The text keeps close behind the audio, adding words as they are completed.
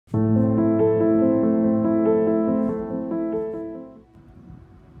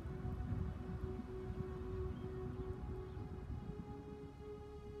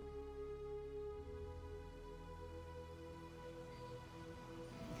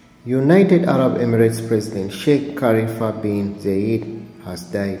United Arab Emirates President Sheikh Khalifa bin Zayed has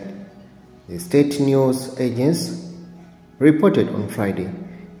died, the state news agency reported on Friday.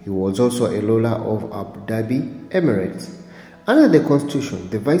 He was also a ruler of Abu Dhabi, Emirates. Under the constitution,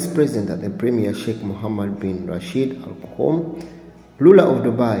 the vice president and the premier Sheikh Mohammed bin Rashid al-Maktoum, ruler of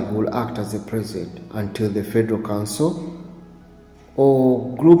Dubai, will act as the president until the Federal Council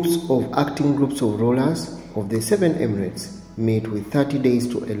or acting groups of rulers of the 7 Emirates meet with 30 days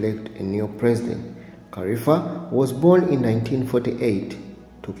to elect a new president. Khalifa was born in 1948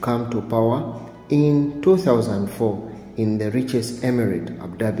 to come to power in 2004 in the richest emirate,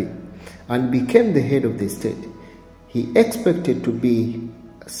 Abu Dhabi, and became the head of the state. He expected to be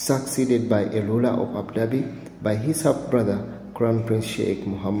succeeded by a ruler of Abu Dhabi by his half-brother, Crown Prince Sheikh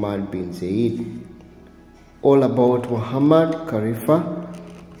Mohammed bin Zayed. All about Mohammed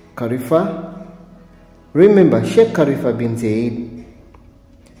Khalifa. Remember, Sheikh Khalifa bin Zayed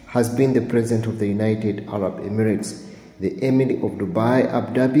has been the president of the United Arab Emirates, the Emir of Dubai,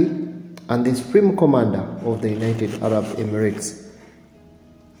 Abu Dhabi, and the supreme commander of the United Arab Emirates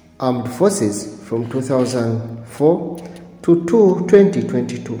Armed Forces from 2004 to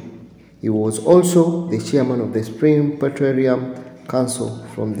 2022. He was also the chairman of the Supreme Petroleum Council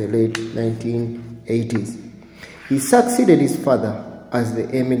from the late 1980s. He succeeded his father as the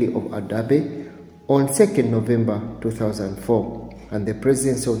Emir of Abu Dhabi on 2nd November 2004 and the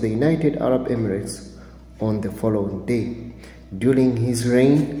presidency of the United Arab Emirates on the following day. During his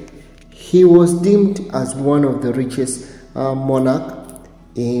reign, he was deemed as one of the richest monarchs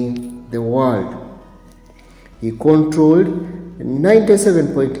in the world. He controlled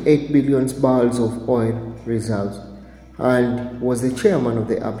 97.8 billion barrels of oil reserves and was the chairman of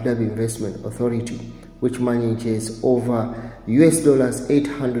the Abu Dhabi Investment Authority, which manages over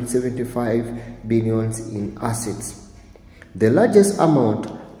 $875 billion in assets, the largest amount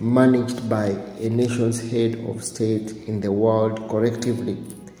managed by a nation's head of state in the world collectively.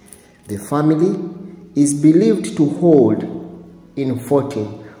 The family is believed to hold in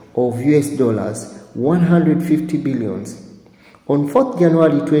fortune of $150 billion. On 4th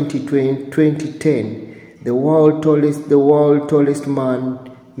January 2010, the world's tallest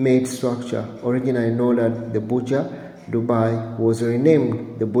man-made structure, originally known as the Burj Dubai, was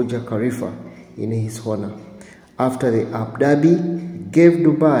renamed the Burj Khalifa in his honor, after the Abu Dhabi gave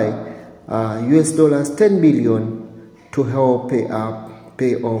Dubai $10 billion to help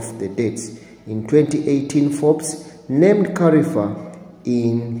pay off the debts. In 2018, Forbes named Khalifa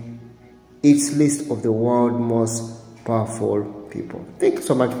in its list of the world's most powerful people. Thank you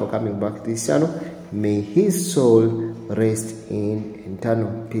so much for coming back to this channel. May his soul rest in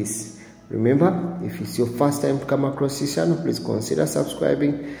eternal peace. Remember, if it's your first time to come across this channel, please consider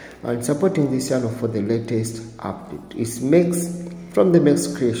subscribing and supporting this channel for the latest update. It's Mex from the Mex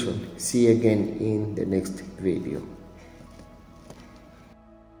Creation. See you again in the next video.